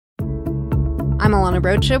I'm Alana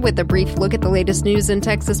Rocha with a brief look at the latest news in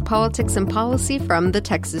Texas politics and policy from the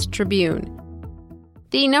Texas Tribune.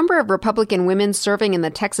 The number of Republican women serving in the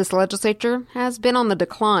Texas legislature has been on the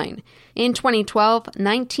decline. In 2012,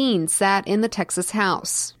 19 sat in the Texas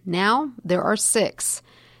House. Now, there are 6.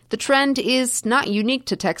 The trend is not unique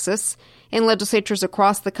to Texas. In legislatures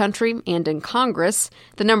across the country and in Congress,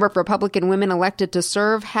 the number of Republican women elected to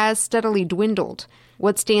serve has steadily dwindled.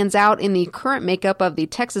 What stands out in the current makeup of the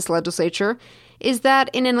Texas legislature is that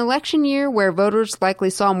in an election year where voters likely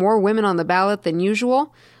saw more women on the ballot than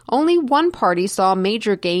usual, only one party saw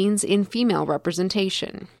major gains in female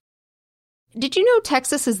representation. Did you know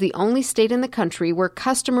Texas is the only state in the country where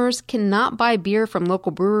customers cannot buy beer from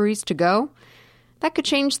local breweries to go? That could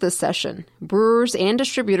change this session. Brewers and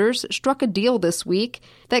distributors struck a deal this week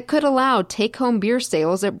that could allow take-home beer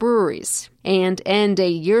sales at breweries and end a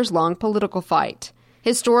years-long political fight.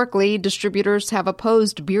 Historically, distributors have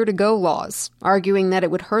opposed beer-to-go laws, arguing that it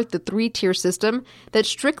would hurt the 3-tier system that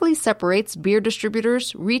strictly separates beer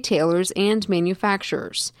distributors, retailers, and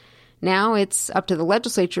manufacturers. Now it's up to the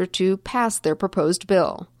legislature to pass their proposed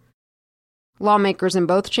bill. Lawmakers in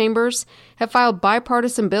both chambers have filed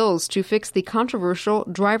bipartisan bills to fix the controversial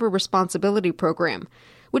driver responsibility program,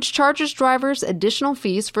 which charges drivers additional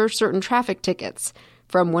fees for certain traffic tickets,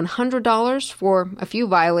 from $100 for a few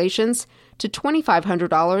violations to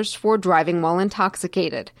 $2,500 for driving while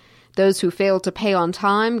intoxicated. Those who fail to pay on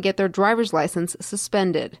time get their driver's license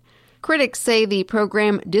suspended. Critics say the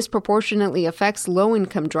program disproportionately affects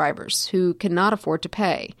low-income drivers who cannot afford to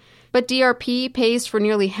pay. But DRP pays for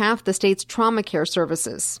nearly half the state's trauma care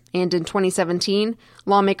services, and in 2017,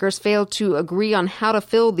 lawmakers failed to agree on how to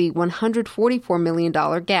fill the $144 million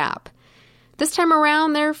gap. This time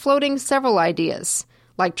around, they're floating several ideas,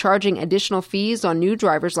 like charging additional fees on new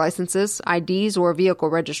driver's licenses, IDs, or vehicle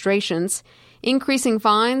registrations, increasing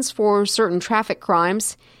fines for certain traffic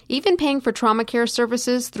crimes, even paying for trauma care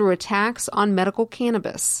services through a tax on medical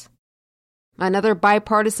cannabis. Another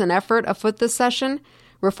bipartisan effort afoot this session,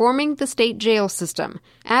 reforming the state jail system.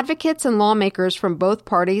 Advocates and lawmakers from both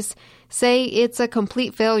parties say it's a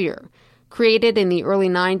complete failure. Created in the early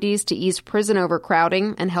 90s to ease prison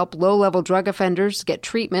overcrowding and help low-level drug offenders get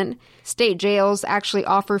treatment, state jails actually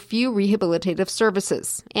offer few rehabilitative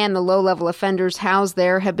services, and the low-level offenders housed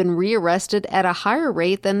there have been rearrested at a higher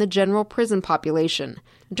rate than the general prison population.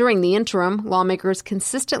 During the interim, lawmakers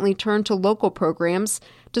consistently turn to local programs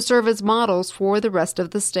to serve as models for the rest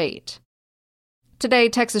of the state. Today,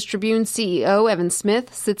 Texas Tribune CEO Evan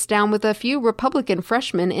Smith sits down with a few Republican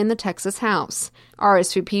freshmen in the Texas House.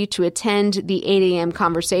 RSVP to attend the 8 a.m.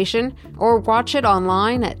 conversation or watch it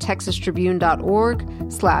online at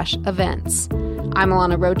texastribune.org/events. I'm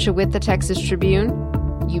Alana Rocha with the Texas Tribune.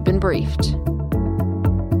 You've been briefed.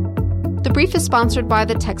 The brief is sponsored by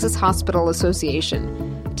the Texas Hospital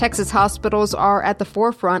Association. Texas hospitals are at the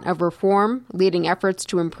forefront of reform, leading efforts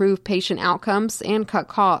to improve patient outcomes and cut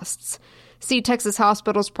costs. See Texas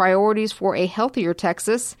Hospital's priorities for a healthier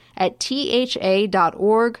Texas at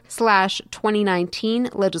tha.org/2019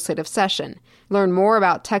 legislative session. Learn more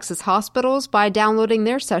about Texas hospitals by downloading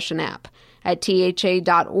their session app at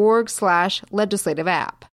tha.org/legislative app.